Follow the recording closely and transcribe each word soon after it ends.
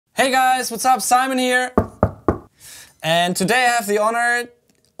Hey guys, what's up? Simon here. And today I have the honor,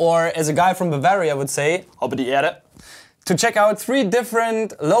 or as a guy from Bavaria would say, hoppe die Erde, to check out 3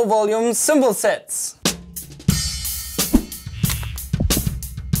 different low volume cymbal sets.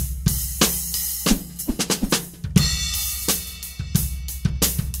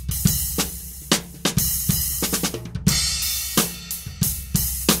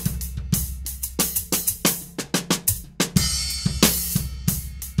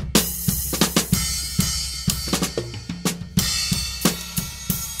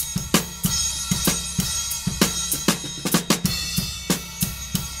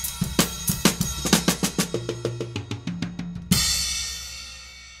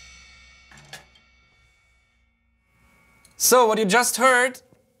 So what you just heard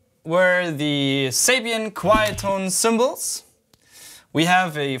were the Sabian Quiet Tone cymbals. We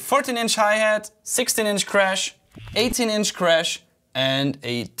have a 14-inch hi-hat, 16-inch crash, 18-inch crash and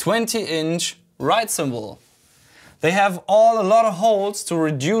a 20-inch ride cymbal. They have all a lot of holes to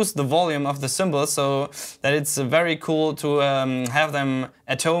reduce the volume of the cymbals, so that it's very cool to have them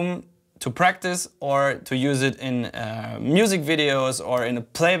at home to practice or to use it in music videos or in a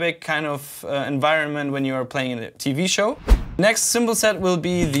playback kind of environment when you are playing in a TV show. Next cymbal set will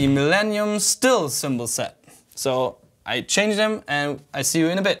be the Millenium Still Cymbal set. So I changed them and I see you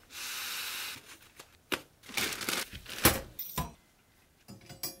in a bit.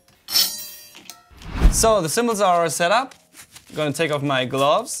 So the cymbals are set up. I'm gonna take off my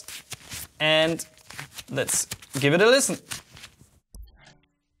gloves and let's give it a listen.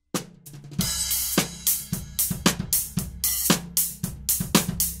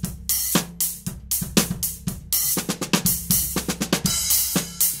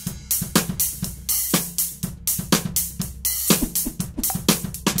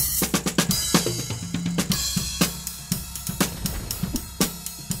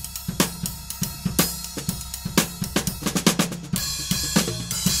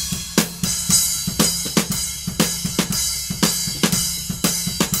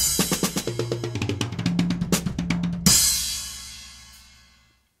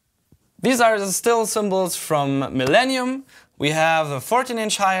 These are the still cymbals from Millenium. We have a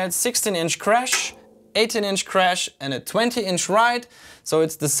 14-inch hi-hat, 16-inch crash, 18-inch crash and a 20-inch ride. So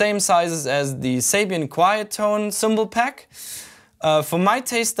it's the same sizes as the Sabian Quiet Tone cymbal pack. For my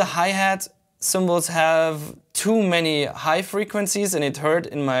taste, the hi-hat cymbals have too many high frequencies and it hurt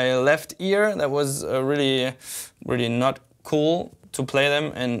in my left ear. That was really not cool to play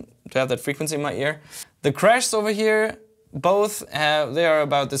them and to have that frequency in my ear. The crashs over here, they are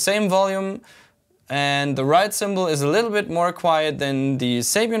about the same volume, and the ride cymbal is a little bit more quiet than the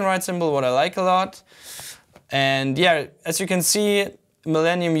Sabian ride cymbal, what I like a lot. And yeah, as you can see,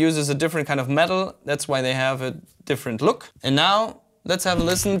 Millenium uses a different kind of metal, that's why they have a different look. And now let's have a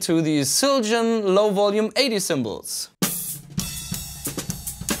listen to the Zildjian Low Volume 80 cymbals.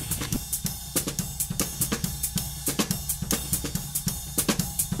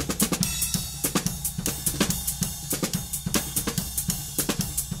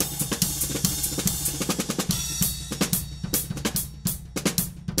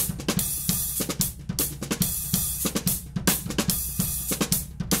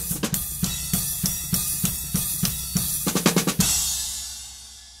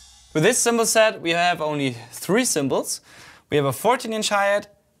 With this cymbal set we have only 3 cymbals. We have a 14-inch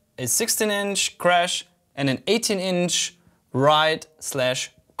hi-hat, a 16-inch crash and an 18-inch ride/crash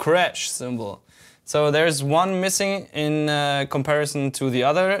cymbal. So there's one missing in comparison to the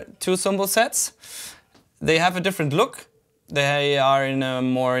other 2 cymbal sets. They have a different look. They are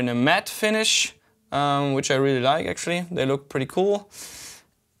more in a matte finish, which I really like actually. They look pretty cool.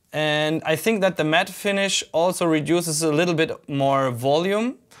 And I think that the matte finish also reduces a little bit more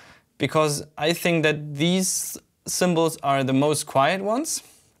volume, because I think that these cymbals are the most quiet ones.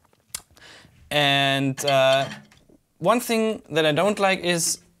 And one thing that I don't like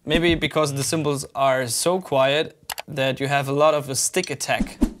is maybe because the cymbals are so quiet that you have a lot of a stick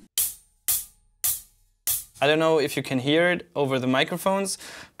attack. I don't know if you can hear it over the microphones,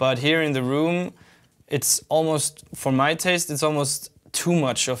 but here in the room it's almost, for my taste, it's almost too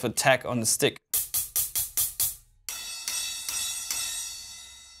much of attack on the stick.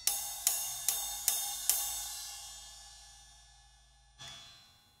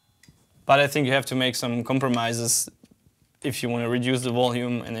 But I think you have to make some compromises if you want to reduce the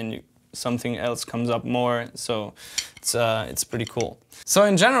volume and then something else comes up more. So it's pretty cool. So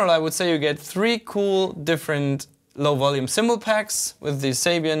in general, I would say you get 3 cool different low volume cymbal packs with the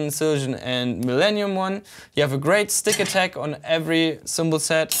Sabian, Zildjian and Millenium one. You have a great stick attack on every cymbal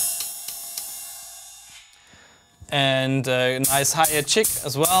set. and a nice hi-hat chick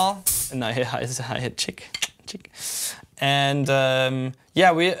as well. A nice hi-hat chick. And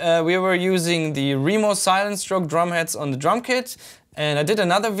yeah, we were using the Remo Silent Stroke drum heads on the drum kit. And I did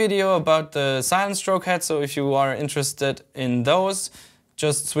another video about the Silent Stroke head, so if you are interested in those,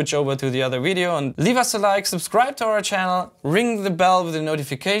 just switch over to the other video and leave us a like, subscribe to our channel, ring the bell with the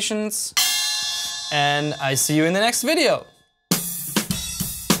notifications, and I see you in the next video.